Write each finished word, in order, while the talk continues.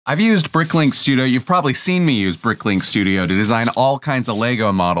I've used Bricklink Studio. You've probably seen me use Bricklink Studio to design all kinds of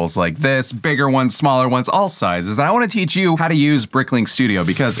Lego models like this, bigger ones, smaller ones, all sizes. And I want to teach you how to use Bricklink Studio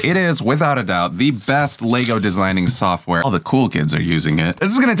because it is, without a doubt, the best Lego designing software. All the cool kids are using it.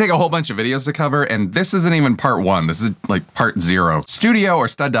 This is going to take a whole bunch of videos to cover, and this isn't even part 1. This is like part 0. Studio, or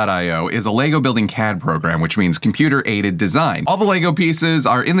stud.io, is a Lego building CAD program, which means computer-aided design. All the Lego pieces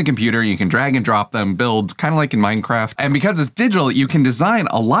are in the computer. You can drag and drop them, build, kind of like in Minecraft. And because it's digital, you can design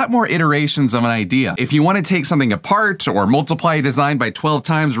a lot more iterations of an idea. If you want to take something apart or multiply a design by 12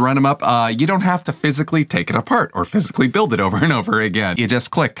 times, run them up, you don't have to physically take it apart or physically build it over and over again. You just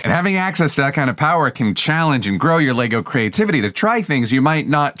click. And having access to that kind of power can challenge and grow your Lego creativity to try things you might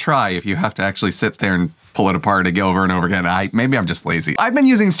not try if you have to actually sit there and pull it apart again over and over again. Maybe I'm just lazy. I've been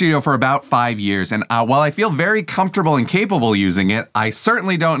using Studio for about 5 years, and while I feel very comfortable and capable using it, I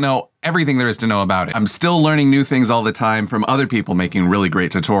certainly don't know everything there is to know about it. I'm still learning new things all the time from other people making really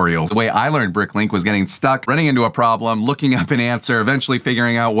great tutorials. The way I learned Bricklink was getting stuck, running into a problem, looking up an answer, eventually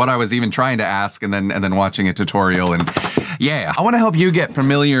figuring out what I was even trying to ask, and then watching a tutorial. And yeah, I want to help you get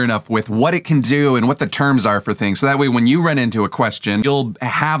familiar enough with what it can do and what the terms are for things, so that way when you run into a question, you'll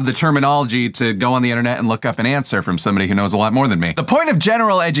have the terminology to go on the internet and look up an answer from somebody who knows a lot more than me. The point of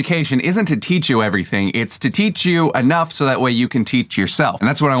general education isn't to teach you everything, it's to teach you enough so that way you can teach yourself. And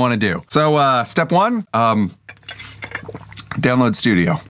that's what I want to do. So, step 1, download Studio.